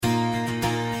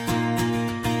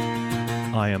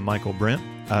I am Michael Brent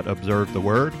at Observe the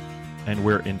Word, and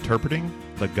we're interpreting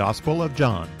the Gospel of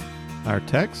John. Our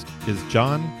text is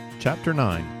John chapter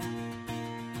 9.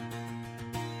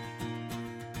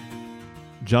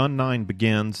 John 9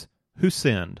 begins, "Who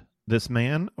sinned, this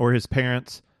man or his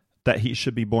parents, that he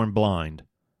should be born blind?"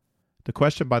 The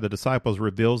question by the disciples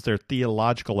reveals their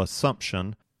theological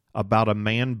assumption about a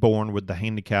man born with the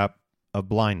handicap of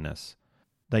blindness.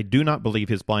 They do not believe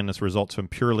his blindness results from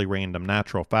purely random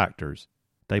natural factors.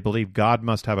 They believe God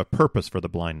must have a purpose for the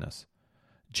blindness.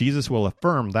 Jesus will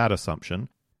affirm that assumption,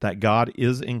 that God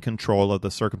is in control of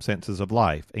the circumstances of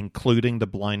life, including the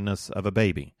blindness of a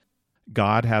baby.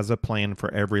 God has a plan for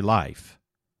every life.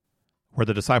 Where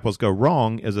the disciples go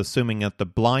wrong is assuming that the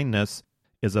blindness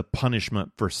is a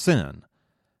punishment for sin.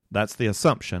 That's the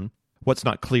assumption. What's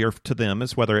not clear to them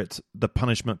is whether it's the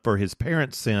punishment for his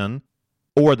parents' sin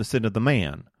or the sin of the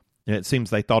man. And it seems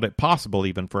they thought it possible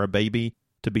even for a baby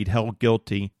to be held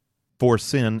guilty for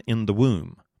sin in the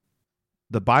womb.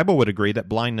 The Bible would agree that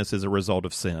blindness is a result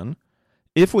of sin,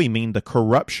 if we mean the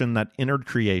corruption that entered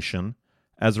creation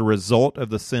as a result of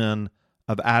the sin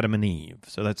of Adam and Eve.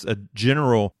 So that's a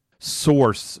general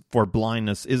source for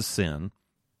blindness is sin.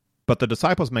 But the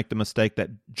disciples make the mistake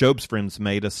that Job's friends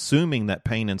made, assuming that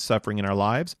pain and suffering in our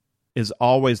lives is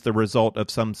always the result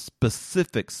of some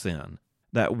specific sin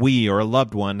that we or a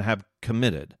loved one have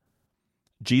committed.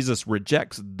 Jesus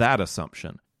rejects that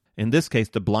assumption. In this case,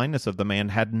 the blindness of the man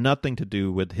had nothing to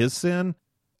do with his sin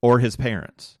or his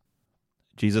parents.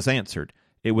 Jesus answered,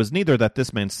 "It was neither that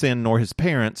this man sinned nor his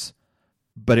parents,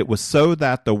 but it was so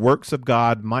that the works of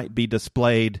God might be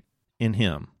displayed in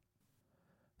him."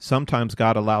 Sometimes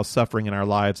God allows suffering in our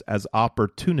lives as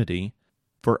opportunity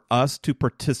for us to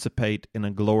participate in a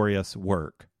glorious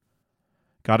work.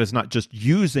 God is not just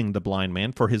using the blind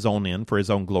man for his own end, for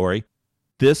his own glory.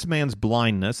 This man's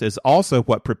blindness is also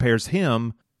what prepares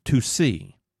him to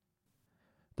see.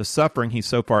 The suffering he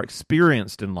so far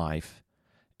experienced in life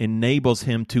enables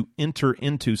him to enter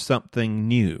into something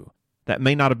new that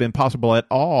may not have been possible at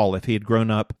all if he had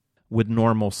grown up with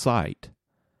normal sight.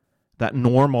 That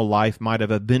normal life might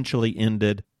have eventually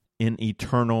ended in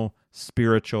eternal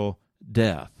spiritual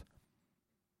death.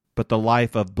 But the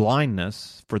life of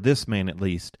blindness, for this man at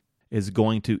least, is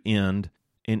going to end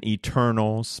in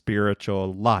eternal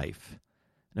spiritual life.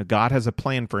 Now, God has a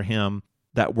plan for him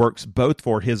that works both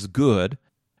for his good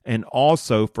and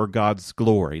also for God's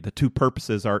glory. The two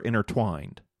purposes are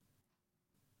intertwined.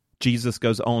 Jesus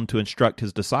goes on to instruct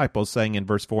his disciples, saying in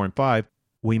verse 4 and 5,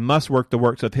 "We must work the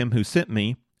works of him who sent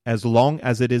me as long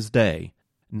as it is day.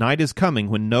 Night is coming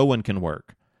when no one can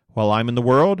work. While I'm in the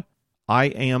world, I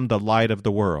am the light of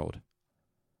the world."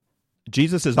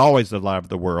 Jesus is always the light of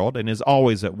the world and is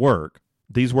always at work.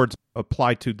 These words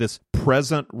apply to this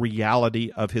present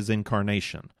reality of his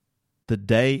incarnation. The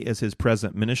day is his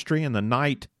present ministry, and the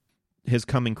night his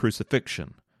coming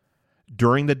crucifixion.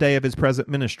 During the day of his present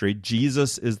ministry,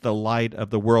 Jesus is the light of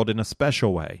the world in a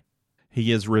special way.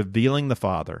 He is revealing the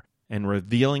Father and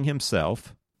revealing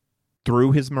himself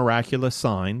through his miraculous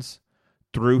signs,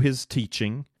 through his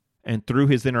teaching, and through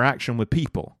his interaction with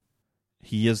people.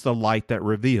 He is the light that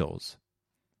reveals.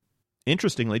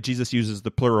 Interestingly, Jesus uses the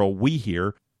plural we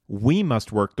here. We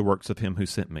must work the works of him who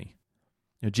sent me.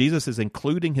 Now, Jesus is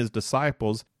including his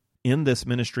disciples in this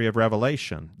ministry of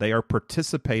revelation. They are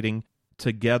participating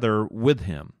together with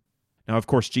him. Now, of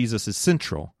course, Jesus is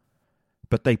central,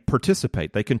 but they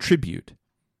participate, they contribute.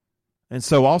 And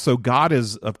so also God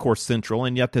is, of course, central,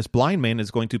 and yet this blind man is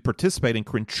going to participate and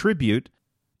contribute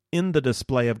in the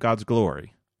display of God's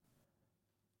glory.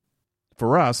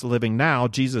 For us, living now,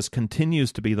 Jesus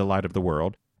continues to be the light of the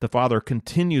world. The Father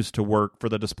continues to work for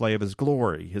the display of his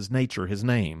glory, his nature, his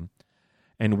name.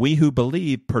 And we who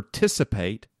believe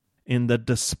participate in the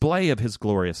display of his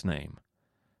glorious name.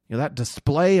 You know, that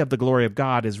display of the glory of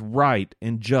God is right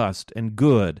and just and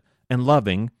good and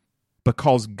loving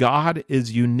because God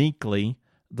is uniquely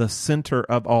the center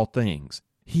of all things.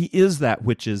 He is that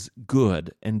which is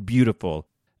good and beautiful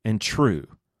and true.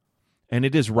 And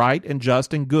it is right and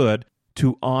just and good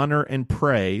to honor and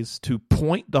praise, to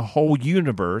point the whole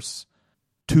universe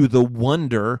to the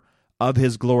wonder of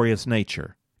his glorious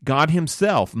nature. God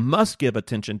himself must give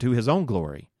attention to his own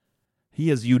glory. He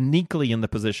is uniquely in the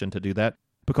position to do that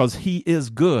because he is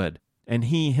good, and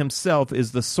he himself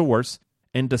is the source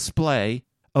and display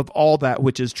of all that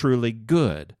which is truly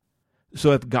good.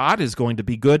 So if God is going to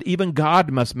be good, even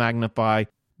God must magnify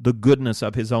the goodness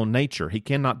of his own nature. He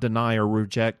cannot deny or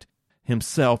reject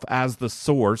himself as the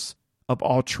source of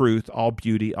all truth, all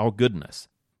beauty, all goodness.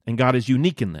 And God is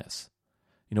unique in this.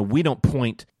 You know, we don't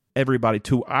point everybody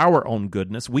to our own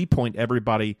goodness. We point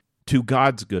everybody to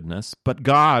God's goodness, but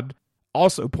God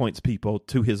also points people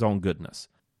to his own goodness.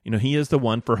 He is the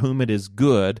one for whom it is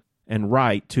good and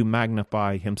right to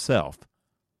magnify himself.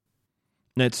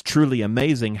 And it's truly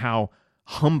amazing how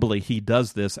humbly he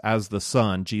does this as the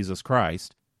Son, Jesus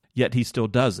Christ, yet he still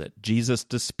does it. Jesus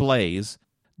displays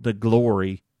the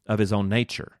glory of his own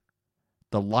nature.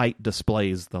 The light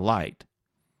displays the light.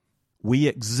 We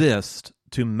exist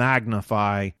to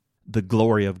magnify the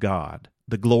glory of God,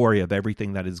 the glory of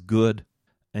everything that is good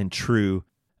and true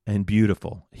and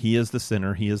beautiful. He is the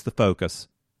center, he is the focus,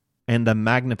 and the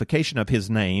magnification of his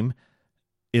name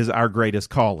is our greatest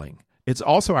calling. It's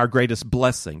also our greatest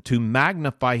blessing. To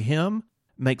magnify him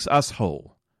makes us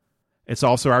whole. It's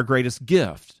also our greatest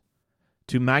gift.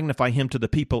 To magnify him to the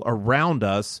people around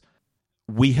us,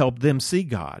 we help them see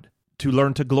God, to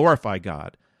learn to glorify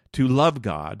God, to love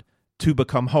God, to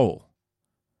become whole.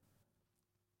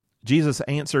 Jesus'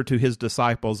 answer to his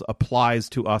disciples applies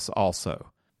to us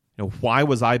also. Why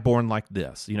was I born like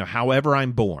this? However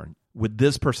I'm born, with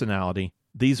this personality,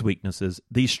 these weaknesses,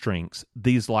 these strengths,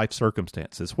 these life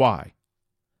circumstances. Why?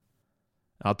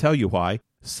 I'll tell you why.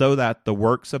 So that the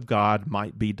works of God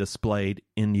might be displayed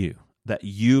in you, that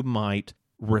you might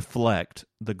reflect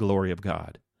the glory of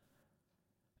God.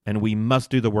 And we must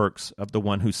do the works of the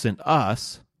one who sent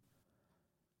us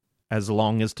as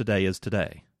long as today is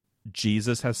today.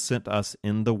 Jesus has sent us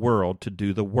in the world to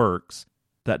do the works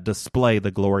that display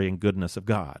the glory and goodness of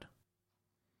God.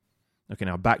 Okay,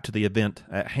 now back to the event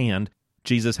at hand.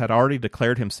 Jesus had already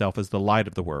declared himself as the light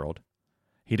of the world.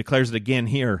 He declares it again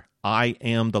here, I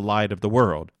am the light of the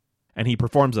world. And he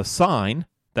performs a sign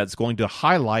that's going to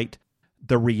highlight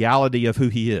the reality of who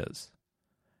he is.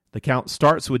 The account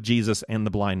starts with Jesus and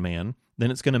the blind man. Then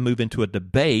it's going to move into a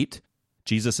debate.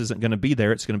 Jesus isn't going to be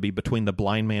there. It's going to be between the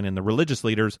blind man and the religious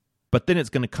leaders. But then it's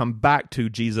going to come back to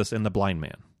Jesus and the blind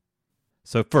man.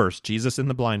 So first, Jesus and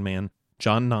the blind man,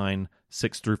 John 9,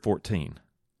 6 through 14.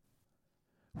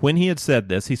 When he had said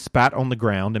this, he spat on the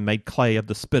ground and made clay of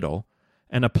the spittle,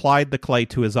 and applied the clay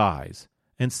to his eyes,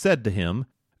 and said to him,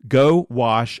 Go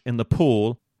wash in the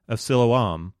pool of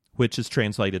Siloam, which is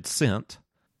translated sent.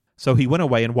 So he went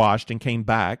away and washed and came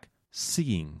back,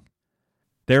 seeing.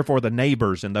 Therefore the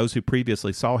neighbors and those who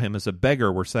previously saw him as a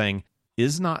beggar were saying,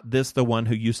 Is not this the one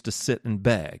who used to sit and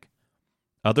beg?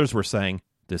 Others were saying,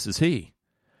 This is he.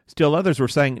 Still others were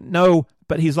saying, No,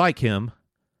 but he's like him.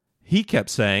 He kept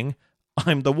saying,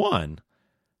 I'm the one.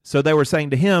 So they were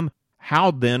saying to him,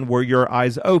 How then were your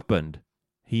eyes opened?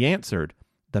 He answered,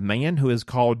 The man who is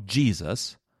called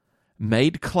Jesus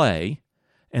made clay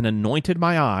and anointed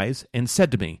my eyes and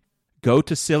said to me, Go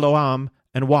to Siloam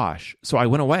and wash. So I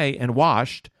went away and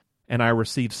washed, and I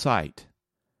received sight.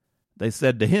 They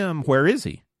said to him, Where is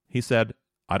he? He said,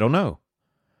 I don't know.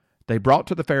 They brought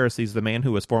to the Pharisees the man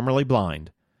who was formerly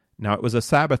blind. Now it was a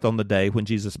Sabbath on the day when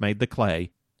Jesus made the clay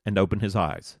and opened his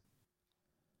eyes.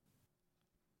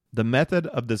 The method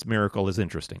of this miracle is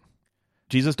interesting.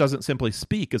 Jesus doesn't simply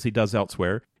speak as he does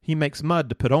elsewhere. He makes mud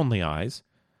to put on the eyes.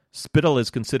 Spittle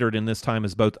is considered in this time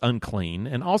as both unclean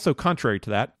and also, contrary to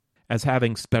that, as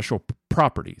having special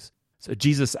properties. So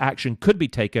Jesus' action could be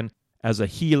taken as a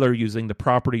healer using the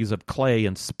properties of clay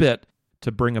and spit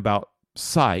to bring about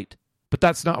sight, but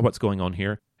that's not what's going on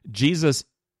here. Jesus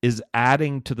is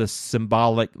adding to the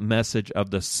symbolic message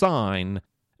of the sign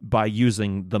by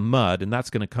using the mud, and that's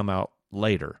going to come out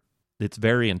later. It's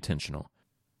very intentional.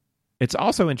 It's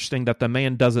also interesting that the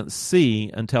man doesn't see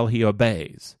until he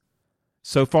obeys.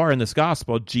 So far in this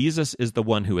gospel, Jesus is the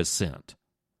one who is sent.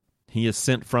 He is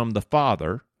sent from the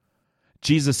Father.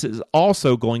 Jesus is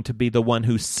also going to be the one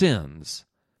who sends.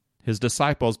 His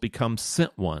disciples become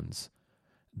sent ones.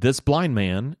 This blind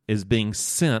man is being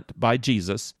sent by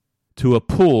Jesus to a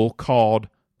pool called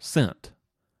Sent.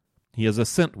 He is a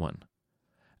sent one.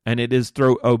 And it is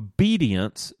through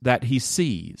obedience that he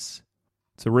sees.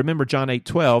 So remember John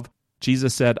 8:12,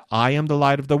 Jesus said, I am the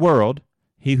light of the world.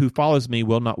 He who follows me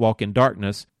will not walk in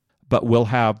darkness, but will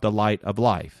have the light of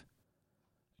life.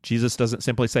 Jesus doesn't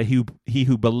simply say, he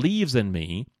who believes in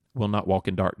me will not walk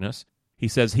in darkness. He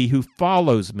says, he who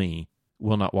follows me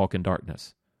will not walk in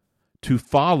darkness. To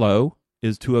follow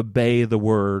is to obey the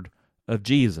word of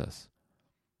Jesus.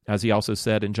 As he also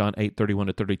said in John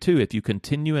 8:31-32, if you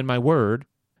continue in my word,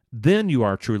 then you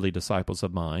are truly disciples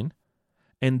of mine,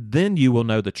 and then you will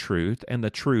know the truth, and the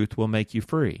truth will make you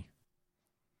free.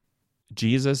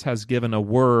 Jesus has given a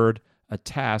word, a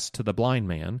task to the blind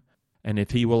man, and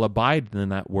if he will abide in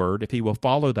that word, if he will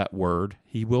follow that word,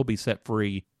 he will be set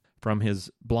free from his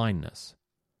blindness.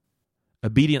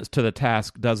 Obedience to the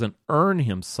task doesn't earn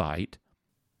him sight.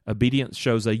 Obedience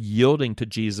shows a yielding to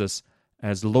Jesus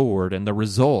as Lord, and the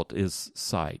result is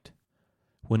sight.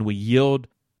 When we yield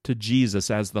to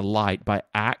Jesus as the light by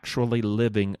actually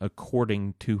living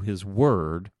according to his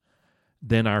word,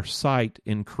 then our sight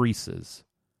increases.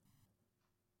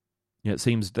 It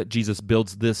seems that Jesus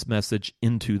builds this message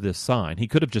into this sign. He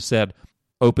could have just said,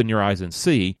 open your eyes and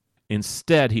see.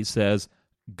 Instead, he says,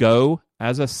 go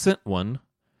as a sent one,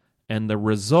 and the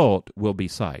result will be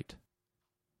sight.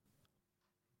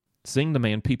 Seeing the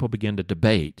man, people begin to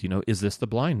debate, is this the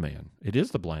blind man? It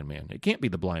is the blind man. It can't be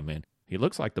the blind man. He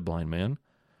looks like the blind man.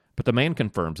 But the man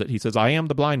confirms it. He says, I am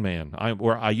the blind man,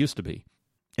 or I used to be.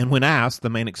 And when asked, the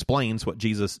man explains what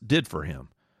Jesus did for him.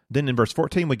 Then in verse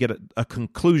 14, we get a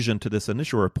conclusion to this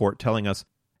initial report telling us,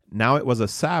 now it was a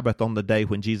Sabbath on the day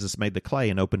when Jesus made the clay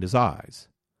and opened his eyes.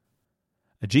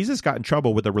 Jesus got in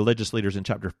trouble with the religious leaders in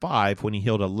chapter 5 when he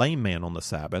healed a lame man on the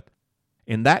Sabbath.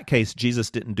 In that case, Jesus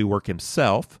didn't do work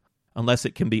himself, unless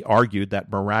it can be argued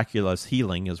that miraculous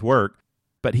healing is work,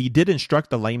 but he did instruct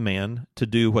the lame man to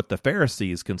do what the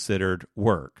Pharisees considered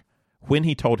work, when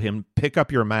he told him, pick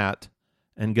up your mat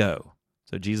and go.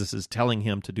 So Jesus is telling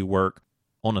him to do work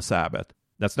on a Sabbath.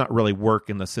 That's not really work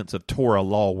in the sense of Torah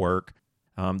law work.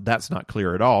 That's not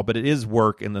clear at all, but it is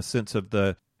work in the sense of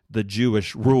the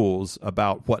Jewish rules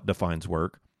about what defines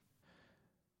work.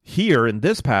 Here in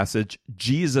this passage,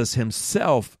 Jesus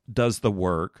himself does the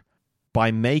work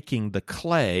by making the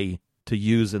clay to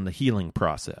use in the healing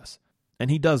process. And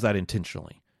he does that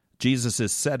intentionally. Jesus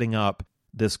is setting up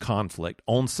this conflict.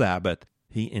 On Sabbath,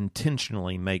 he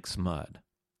intentionally makes mud.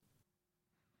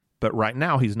 But right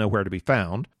now, he's nowhere to be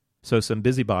found, so some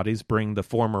busybodies bring the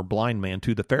former blind man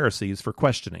to the Pharisees for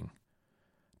questioning.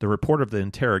 The report of the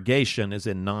interrogation is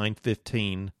in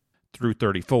 9:15 through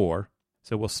 34,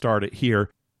 so we'll start it here.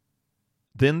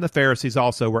 Then the Pharisees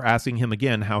also were asking him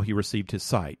again how he received his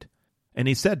sight. And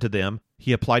he said to them,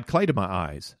 he applied clay to my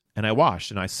eyes, and I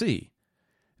washed, and I see.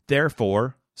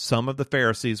 Therefore, some of the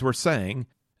Pharisees were saying,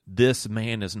 this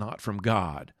man is not from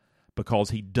God,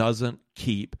 because he doesn't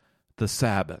keep the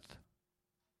Sabbath.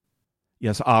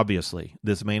 Yes, obviously,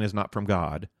 this man is not from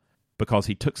God, because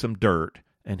he took some dirt,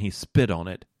 and he spit on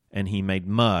it, and he made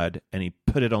mud, and he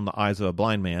put it on the eyes of a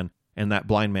blind man, and that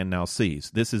blind man now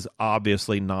sees. This is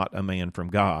obviously not a man from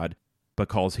God,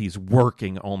 because he's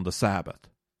working on the Sabbath.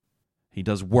 He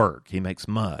does work. He makes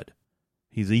mud.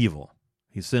 He's evil.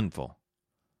 He's sinful.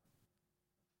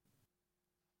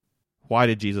 Why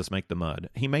did Jesus make the mud?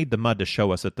 He made the mud to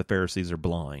show us that the Pharisees are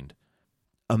blind.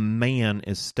 A man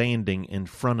is standing in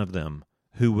front of them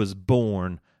who was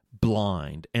born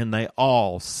blind, and they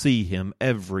all see him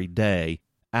every day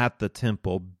at the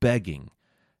temple begging,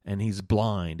 and he's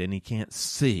blind and he can't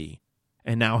see.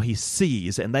 And now he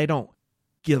sees, and they don't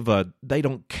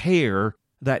care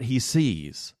that he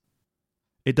sees.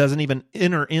 It doesn't even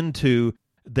enter into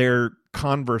their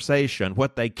conversation.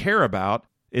 What they care about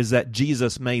is that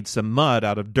Jesus made some mud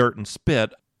out of dirt and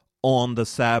spit on the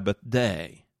Sabbath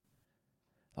day.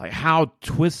 Like, how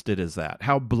twisted is that?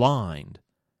 How blind?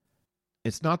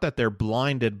 It's not that they're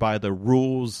blinded by the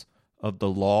rules of the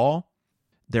law.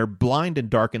 They're blind and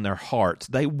dark in their hearts.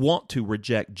 They want to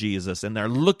reject Jesus, and they're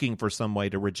looking for some way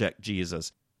to reject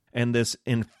Jesus. And this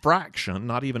infraction,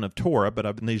 not even of Torah, but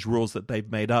of these rules that they've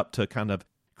made up to kind of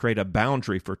create a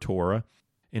boundary for Torah,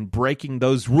 in breaking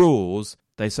those rules,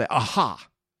 they say, aha,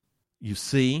 you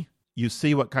see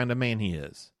what kind of man he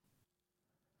is.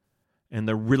 And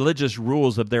the religious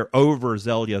rules of their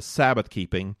overzealous Sabbath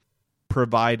keeping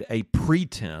provide a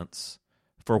pretense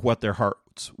for what their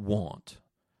hearts want,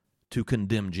 to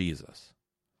condemn Jesus.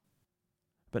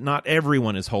 But not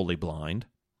everyone is wholly blind.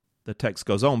 The text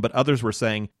goes on, but others were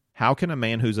saying, how can a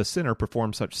man who's a sinner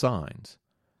perform such signs?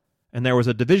 And there was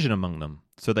a division among them.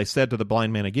 So they said to the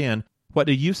blind man again, what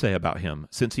do you say about him,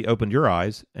 since he opened your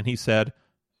eyes? And he said,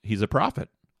 he's a prophet.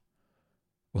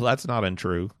 Well, that's not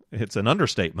untrue. It's an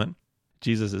understatement.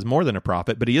 Jesus is more than a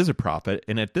prophet, but he is a prophet,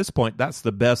 and at this point, that's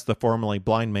the best the formerly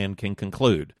blind man can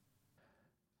conclude.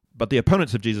 But the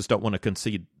opponents of Jesus don't want to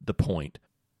concede the point.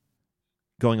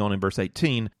 Going on in verse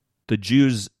 18, the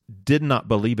Jews did not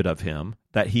believe it of him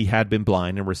that he had been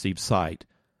blind and received sight,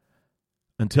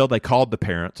 until they called the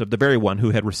parents of the very one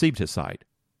who had received his sight,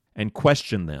 and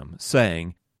questioned them,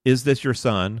 saying, is this your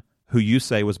son, who you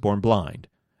say was born blind?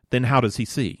 Then how does he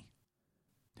see?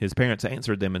 His parents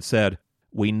answered them and said,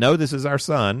 we know this is our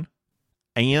son,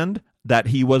 and that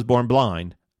he was born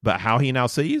blind, but how he now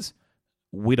sees,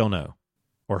 we don't know.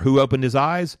 Or who opened his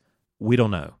eyes, we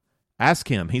don't know. Ask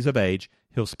him, he's of age,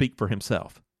 he'll speak for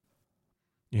himself.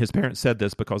 His parents said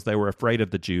this because they were afraid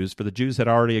of the Jews, for the Jews had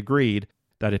already agreed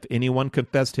that if anyone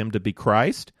confessed him to be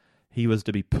Christ, he was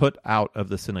to be put out of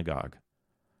the synagogue.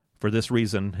 For this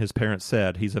reason, his parents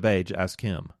said, he's of age, ask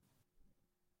him.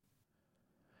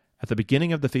 At the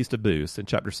beginning of the Feast of Booths, in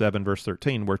chapter 7, verse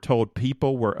 13, we're told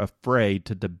people were afraid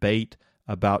to debate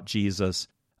about Jesus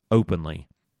openly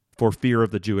for fear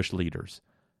of the Jewish leaders.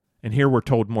 And here we're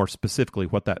told more specifically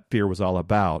what that fear was all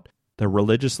about. The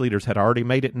religious leaders had already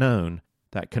made it known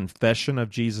that confession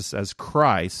of Jesus as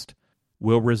Christ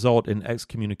will result in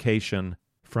excommunication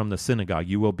from the synagogue.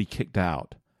 You will be kicked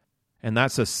out. And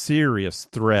that's a serious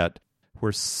threat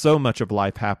where so much of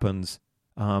life happens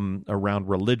around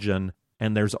religion,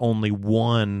 and there's only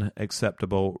one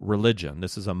acceptable religion.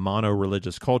 This is a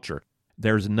mono-religious culture.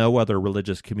 There's no other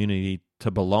religious community to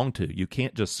belong to. You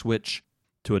can't just switch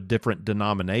to a different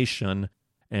denomination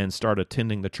and start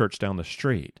attending the church down the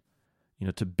street. You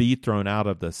know, to be thrown out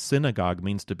of the synagogue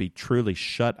means to be truly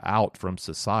shut out from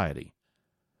society.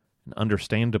 And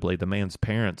understandably, the man's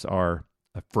parents are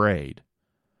afraid.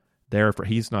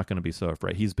 He's not going to be so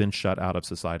afraid. He's been shut out of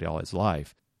society all his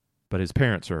life. But his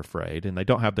parents are afraid, and they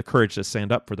don't have the courage to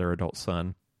stand up for their adult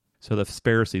son. So the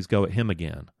Pharisees go at him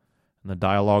again, and the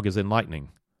dialogue is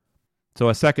enlightening.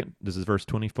 This is verse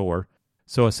 24.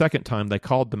 So a second time they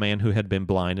called the man who had been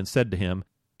blind and said to him,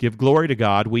 give glory to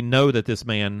God. We know that this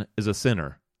man is a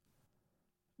sinner.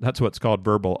 That's what's called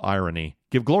verbal irony.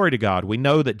 Give glory to God. We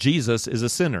know that Jesus is a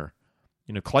sinner.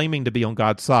 You know, claiming to be on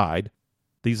God's side,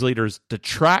 these leaders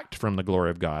detract from the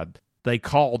glory of God. They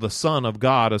call the Son of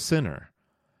God a sinner.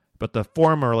 But the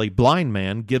formerly blind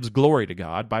man gives glory to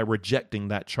God by rejecting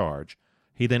that charge.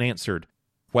 He then answered,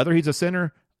 whether he's a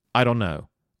sinner, I don't know.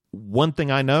 One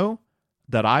thing I know,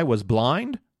 that I was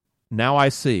blind, now I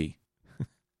see.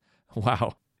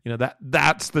 Wow. You know,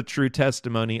 that's the true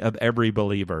testimony of every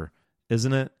believer,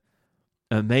 isn't it?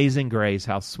 Amazing grace,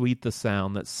 how sweet the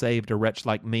sound that saved a wretch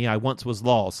like me. I once was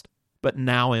lost, but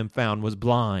now am found, was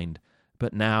blind,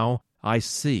 but now I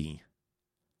see.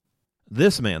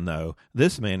 This man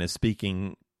is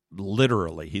speaking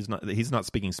literally. He's not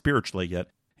speaking spiritually yet.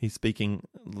 He's speaking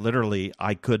literally,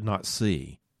 I could not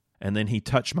see. And then he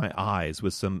touched my eyes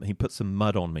he put some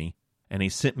mud on me, and he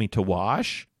sent me to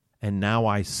wash, and now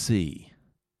I see.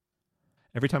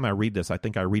 Every time I read this, I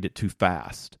think I read it too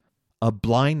fast. A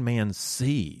blind man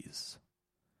sees.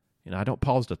 You know, I don't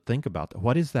pause to think about that.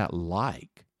 What is that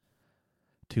like?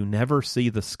 To never see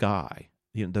the sky,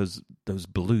 you know, those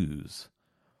blues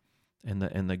and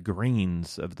the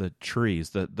greens of the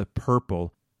trees, the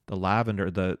purple, the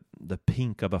lavender, the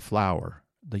pink of a flower,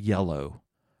 the yellow.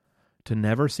 To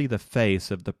never see the face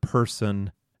of the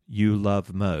person you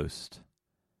love most.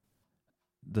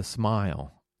 The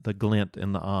smile, the glint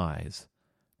in the eyes,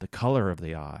 the color of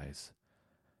the eyes,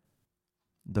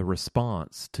 the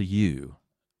response to you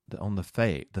on the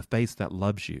face that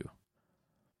loves you.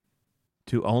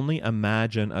 To only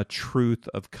imagine a truth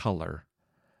of color,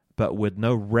 but with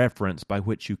no reference by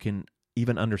which you can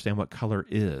even understand what color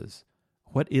is.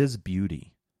 What is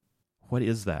beauty? What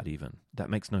is that even?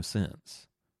 That makes no sense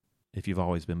if you've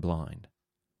always been blind.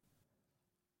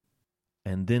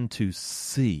 And then to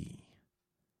see.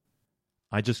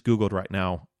 I just Googled right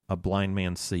now, a blind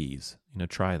man sees. You know,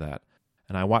 try that.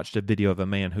 And I watched a video of a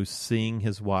man who's seeing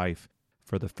his wife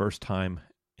for the first time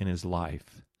in his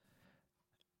life.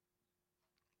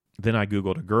 Then I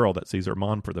Googled a girl that sees her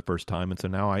mom for the first time, and so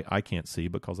now I can't see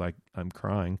because I'm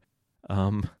crying.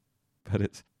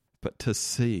 But to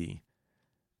see,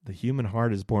 the human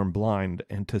heart is born blind,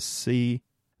 and to see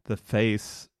the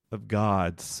face of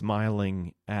God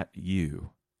smiling at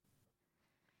you.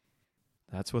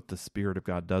 That's what the Spirit of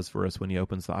God does for us when He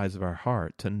opens the eyes of our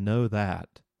heart, to know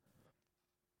that.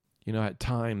 You know, at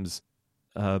times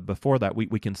before that,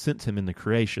 we can sense Him in the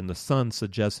creation. The sun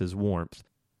suggests His warmth.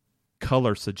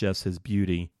 Color suggests His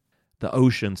beauty. The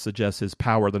ocean suggests His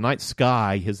power. The night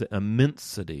sky, His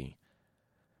immensity.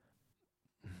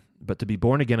 But to be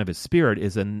born again of His Spirit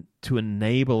is to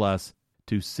enable us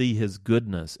to see His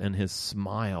goodness and His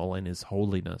smile and His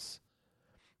holiness.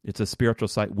 It's a spiritual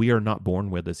sight we are not born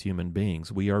with as human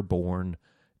beings. We are born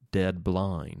dead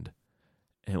blind.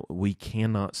 And we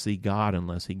cannot see God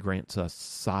unless He grants us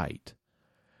sight.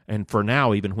 And for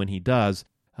now, even when He does,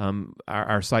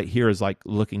 our sight here is like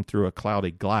looking through a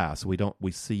cloudy glass.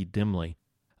 We see dimly.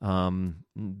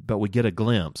 But we get a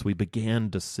glimpse. We begin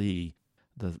to see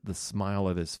the smile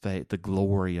of His face, the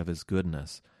glory of His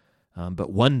goodness.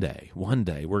 But one day,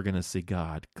 we're going to see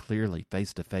God clearly,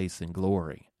 face to face in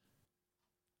glory.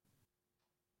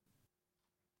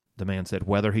 The man said,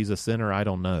 whether he's a sinner, I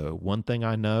don't know. One thing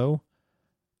I know,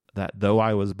 that though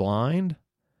I was blind,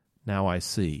 now I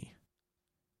see.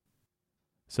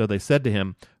 So they said to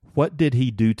him, what did he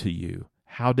do to you?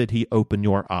 How did he open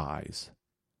your eyes?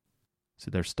 So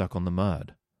they're stuck on the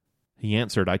mud. He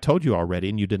answered, I told you already,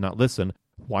 and you did not listen.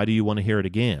 Why do you want to hear it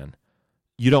again?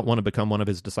 You don't want to become one of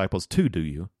his disciples too, do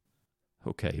you?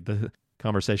 Okay, the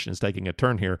conversation is taking a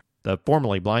turn here. The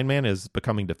formerly blind man is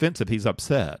becoming defensive. He's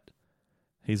upset.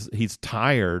 He's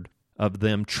tired of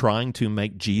them trying to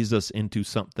make Jesus into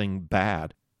something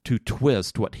bad, to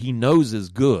twist what he knows is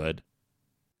good.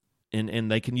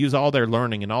 And they can use all their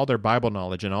learning and all their Bible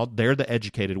knowledge, and they're the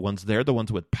educated ones. They're the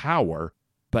ones with power,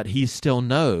 but he still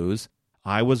knows,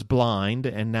 I was blind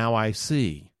and now I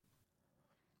see.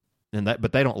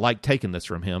 But they don't like taking this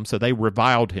from him, so they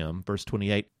reviled him. Verse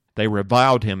 28, they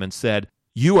reviled him and said,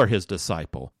 you are his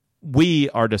disciple. We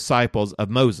are disciples of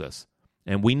Moses.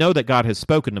 And we know that God has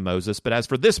spoken to Moses, but as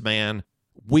for this man,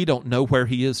 we don't know where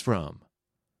he is from.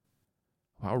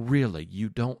 Well, really, you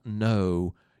don't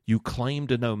know. You claim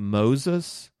to know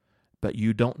Moses, but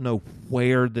you don't know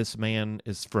where this man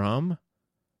is from?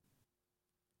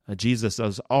 Jesus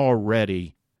has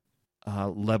already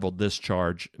leveled this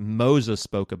charge. Moses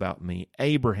spoke about me.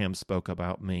 Abraham spoke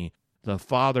about me. The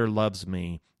Father loves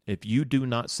me. If you do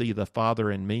not see the Father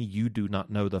in me, you do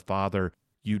not know the Father.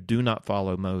 You do not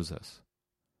follow Moses.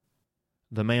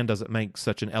 The man doesn't make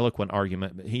such an eloquent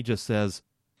argument, but he just says,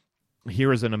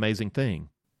 here is an amazing thing,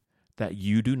 that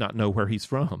you do not know where he's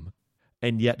from,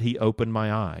 and yet he opened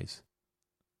my eyes.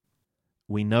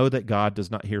 We know that God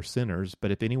does not hear sinners, but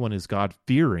if anyone is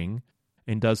God-fearing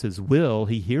and does his will,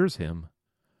 he hears him.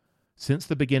 Since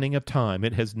the beginning of time,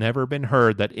 it has never been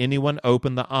heard that anyone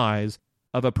opened the eyes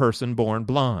of a person born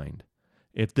blind.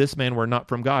 If this man were not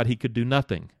from God, he could do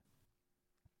nothing.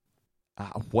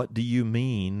 What do you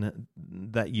mean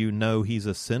that you know he's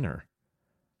a sinner?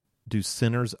 Do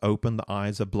sinners open the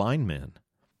eyes of blind men?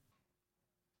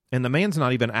 And the man's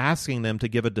not even asking them to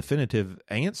give a definitive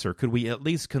answer. Could we at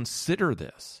least consider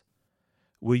this?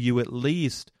 Will you at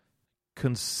least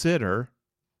consider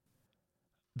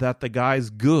that the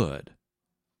guy's good?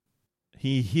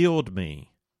 He healed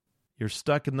me. You're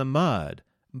stuck in the mud,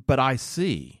 but I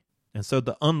see. And so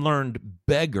the unlearned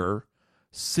beggar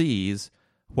sees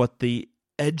what the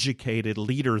educated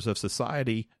leaders of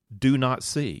society do not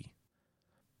see.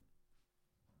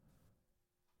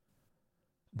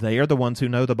 They are the ones who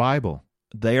know the Bible.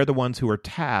 They are the ones who are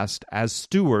tasked as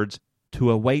stewards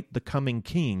to await the coming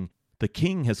king. The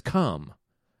king has come,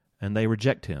 and they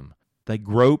reject him. They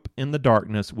grope in the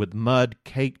darkness with mud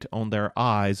caked on their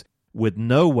eyes, with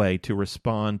no way to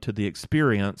respond to the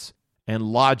experience and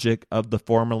logic of the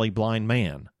formerly blind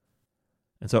man.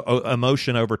 And so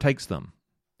emotion overtakes them.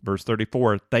 Verse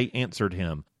 34, they answered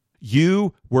him,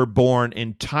 you were born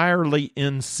entirely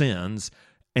in sins,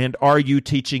 and are you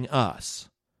teaching us?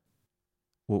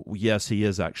 Well, yes, he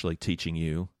is actually teaching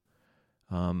you.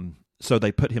 So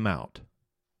they put him out.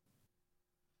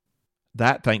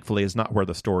 That, thankfully, is not where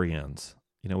the story ends.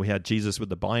 You know, we had Jesus with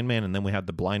the blind man, and then we had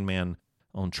the blind man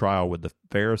on trial with the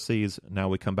Pharisees. Now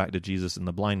we come back to Jesus and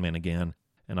the blind man again,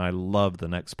 and I love the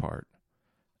next part.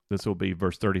 This will be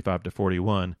verse 35 to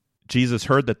 41. Jesus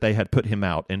heard that they had put him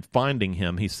out, and finding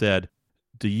him, he said,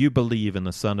 do you believe in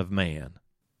the Son of Man?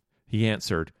 He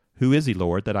answered, who is he,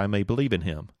 Lord, that I may believe in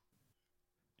him?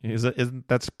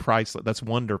 That's priceless. That's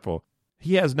wonderful.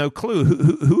 He has no clue.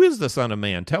 Who is the Son of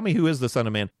Man? Tell me who is the Son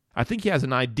of Man. I think he has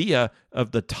an idea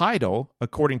of the title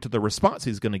according to the response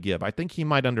he's going to give. I think he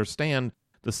might understand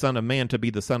the Son of Man to be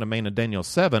the Son of Man in Daniel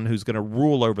 7, who's going to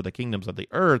rule over the kingdoms of the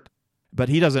earth, but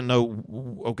he doesn't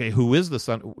know, okay, who is the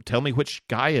Son? Tell me which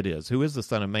guy it is. Who is the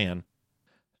Son of Man?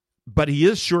 But he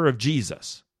is sure of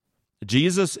Jesus.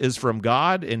 Jesus is from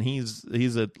God, and he's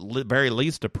at very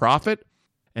least a prophet.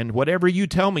 And whatever you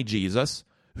tell me, Jesus,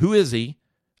 who is he,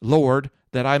 Lord,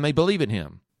 that I may believe in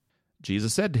him?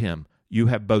 Jesus said to him, you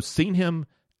have both seen him,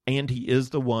 and he is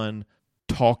the one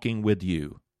talking with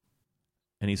you.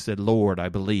 And he said, Lord, I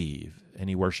believe. And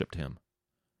he worshiped him.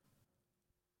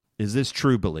 Is this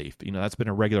true belief? You know, that's been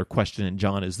a regular question in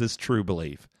John. Is this true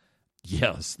belief?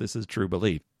 Yes, this is true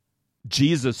belief.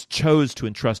 Jesus chose to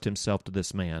entrust himself to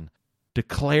this man,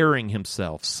 declaring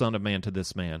himself Son of Man to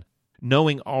this man,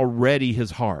 knowing already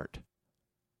his heart.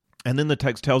 And then the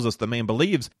text tells us the man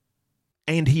believes,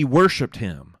 and he worshiped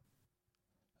him.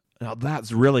 Now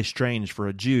that's really strange for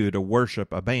a Jew to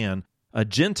worship a man. A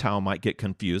Gentile might get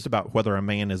confused about whether a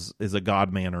man is a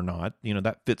God man or not. You know,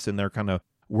 that fits in their kind of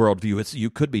worldview. You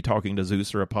could be talking to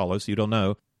Zeus or Apollo, so you don't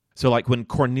know. So like when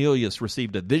Cornelius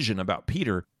received a vision about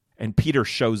Peter, and Peter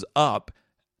shows up,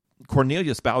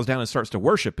 Cornelius bows down and starts to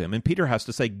worship him, and Peter has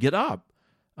to say, get up.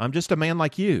 I'm just a man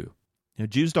like you. You know,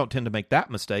 Jews don't tend to make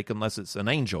that mistake unless it's an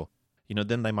angel. You know,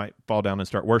 then they might fall down and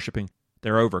start worshiping.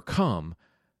 They're overcome.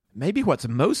 Maybe what's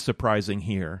most surprising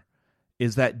here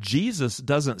is that Jesus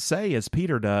doesn't say, as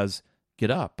Peter does, Get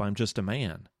up, I'm just a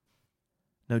man.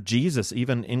 No, Jesus,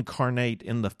 even incarnate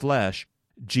in the flesh,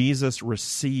 Jesus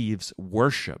receives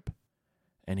worship,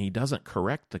 and he doesn't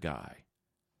correct the guy.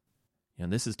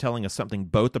 And this is telling us something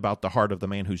both about the heart of the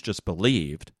man who's just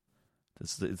believed,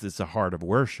 this is a heart of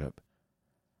worship,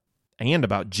 and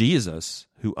about Jesus,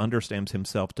 who understands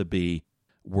himself to be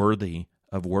worthy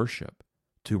of worship,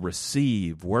 to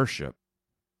receive worship.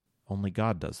 Only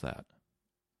God does that.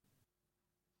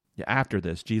 After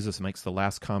this, Jesus makes the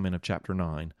last comment of chapter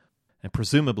 9, and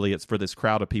presumably it's for this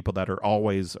crowd of people that are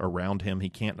always around him. He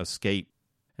can't escape,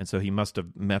 and so he must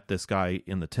have met this guy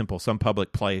in the temple, some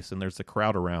public place, and there's a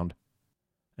crowd around.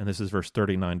 And this is verse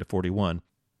 39 to 41.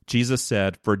 Jesus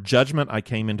said, "For judgment I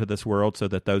came into this world, so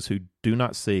that those who do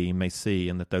not see may see,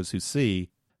 and that those who see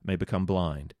may become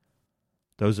blind."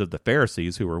 Those of the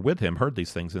Pharisees who were with him heard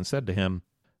these things and said to him,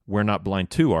 "We're not blind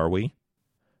too, are we?"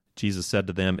 Jesus said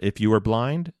to them, "If you were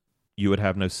blind, you would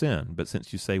have no sin. But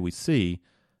since you say we see,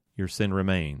 your sin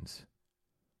remains."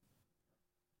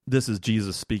 This is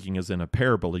Jesus speaking as in a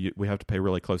parable. We have to pay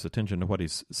really close attention to what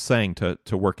he's saying to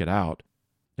work it out.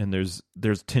 And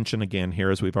there's tension again here,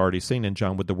 as we've already seen in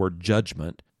John, with the word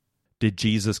judgment. Did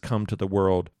Jesus come to the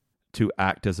world to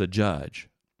act as a judge?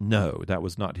 No, that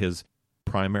was not his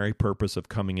primary purpose of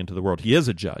coming into the world. He is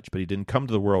a judge, but he didn't come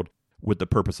to the world with the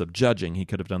purpose of judging. He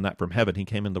could have done that from heaven. He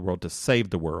came in the world to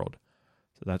save the world.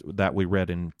 So that we read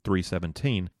in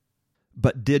 3:17.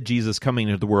 But did Jesus coming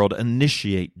into the world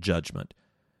initiate judgment?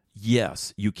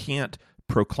 Yes. You can't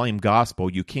proclaim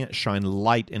gospel. You can't shine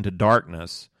light into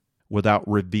darkness without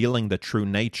revealing the true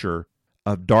nature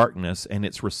of darkness and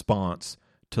its response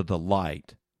to the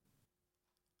light.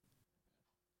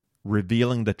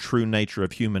 Revealing the true nature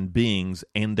of human beings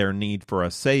and their need for a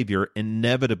Savior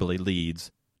inevitably leads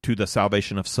to the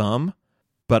salvation of some,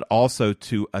 but also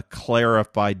to a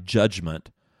clarified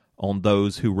judgment on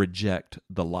those who reject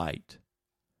the light.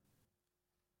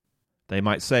 They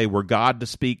might say, "Were God to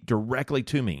speak directly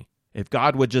to me, if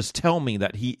God would just tell me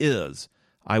that he is,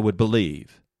 I would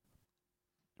believe."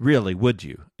 Really, would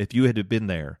you? If you had been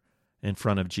there in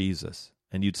front of Jesus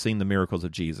and you'd seen the miracles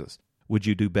of Jesus, would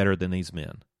you do better than these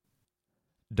men?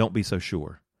 Don't be so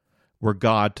sure. Were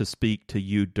God to speak to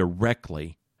you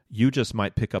directly, you just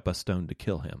might pick up a stone to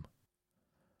kill him.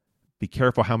 Be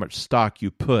careful how much stock you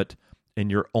put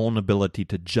in your own ability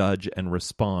to judge and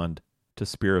respond to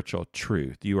spiritual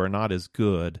truth. You are not as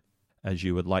good as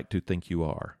you would like to think you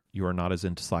are. You are not as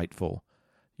insightful.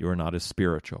 You are not as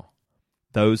spiritual.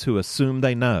 Those who assume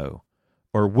they know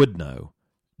or would know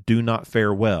do not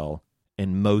fare well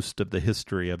in most of the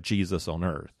history of Jesus on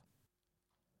earth.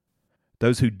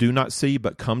 Those who do not see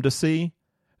but come to see,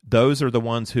 those are the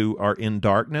ones who are in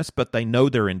darkness, but they know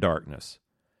they're in darkness.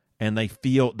 And they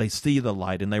see the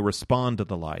light, and they respond to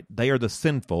the light. They are the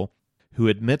sinful who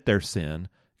admit their sin,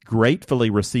 gratefully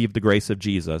receive the grace of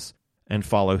Jesus, and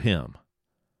follow him.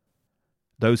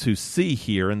 Those who see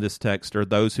here in this text are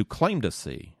those who claim to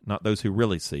see, not those who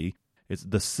really see. It's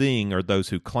the seeing are those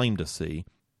who claim to see.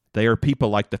 They are people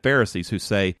like the Pharisees who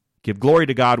say, "Give glory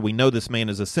to God, we know this man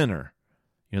is a sinner."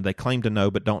 They claim to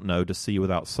know but don't know, to see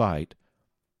without sight.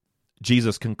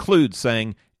 Jesus concludes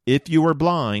saying, "If you were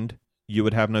blind, you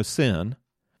would have no sin,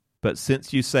 but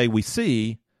since you say we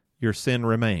see, your sin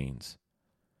remains."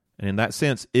 And in that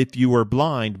sense, if you were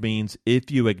blind means if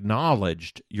you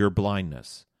acknowledged your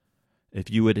blindness. If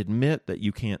you would admit that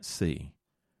you can't see,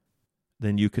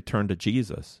 then you could turn to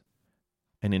Jesus.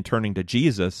 And in turning to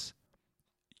Jesus,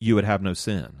 you would have no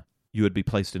sin. You would be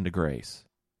placed into grace.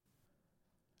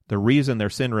 The reason their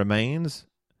sin remains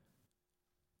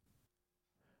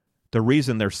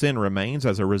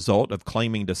as a result of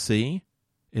claiming to see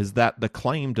is that the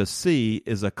claim to see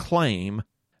is a claim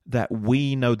that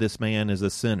we know this man is a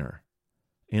sinner.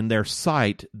 In their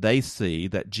sight, they see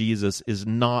that Jesus is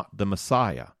not the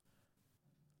Messiah.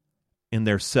 In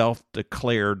their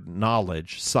self-declared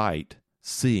knowledge, sight,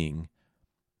 seeing,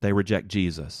 they reject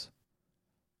Jesus.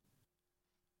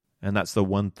 And that's the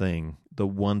one thing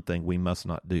we must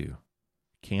not do,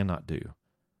 cannot do.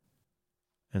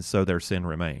 And so their sin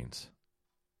remains.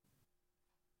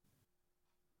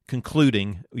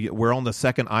 Concluding, we're on the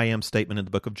second I am statement in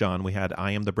the book of John. We had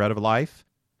I am the bread of life,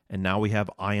 and now we have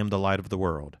I am the light of the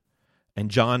world.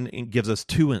 And John gives us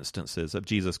two instances of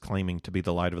Jesus claiming to be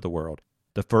the light of the world.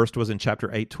 The first was in chapter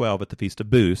 8:12 at the Feast of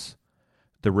Booths.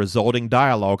 The resulting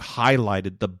dialogue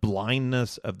highlighted the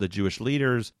blindness of the Jewish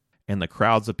leaders and the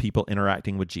crowds of people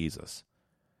interacting with Jesus.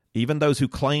 Even those who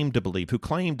claimed to believe, who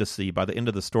claimed to see, by the end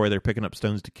of the story, they're picking up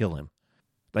stones to kill him.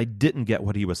 They didn't get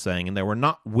what he was saying, and they were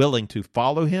not willing to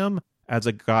follow him as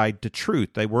a guide to truth.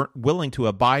 They weren't willing to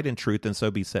abide in truth and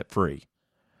so be set free.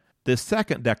 This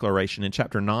second declaration in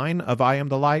chapter 9 of I Am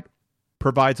the Light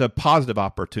provides a positive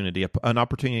opportunity, an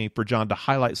opportunity for John to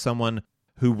highlight someone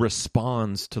who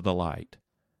responds to the light.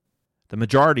 The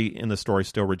majority in the story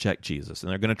still reject Jesus, and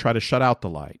they're going to try to shut out the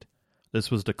light. This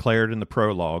was declared in the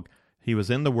prologue. He was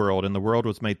in the world, and the world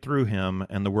was made through him,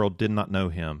 and the world did not know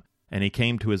him. And he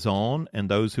came to his own, and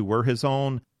those who were his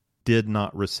own did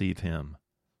not receive him.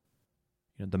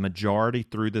 The majority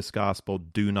through this gospel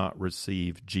do not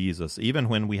receive Jesus. Even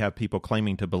when we have people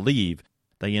claiming to believe,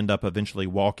 they end up eventually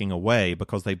walking away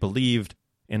because they believed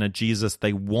in a Jesus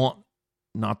they want,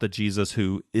 not the Jesus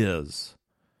who is.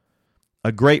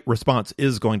 A great response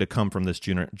is going to come from this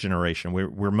generation.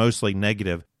 We're mostly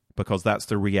negative because that's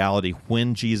the reality.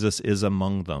 When Jesus is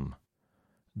among them,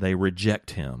 they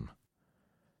reject him.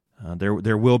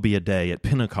 There will be a day at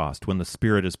Pentecost when the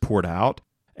Spirit is poured out,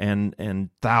 and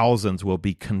thousands will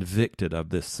be convicted of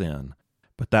this sin.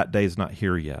 But that day is not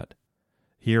here yet.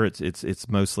 Here it's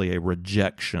mostly a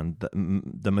rejection.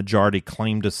 The majority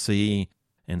claim to see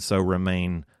and so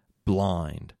remain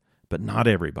blind, but not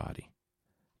everybody.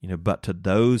 But to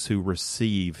those who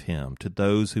receive him, to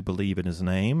those who believe in his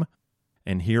name,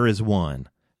 and here is one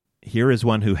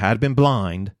who had been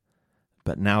blind,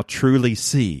 but now truly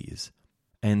sees,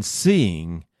 and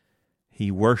seeing,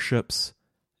 he worships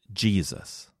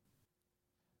Jesus.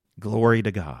 Glory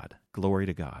to God. Glory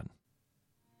to God.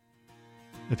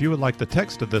 If you would like the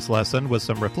text of this lesson with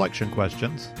some reflection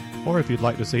questions, or if you'd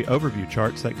like to see overview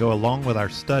charts that go along with our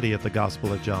study of the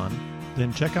Gospel of John,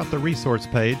 then check out the resource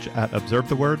page at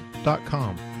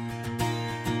observetheword.com.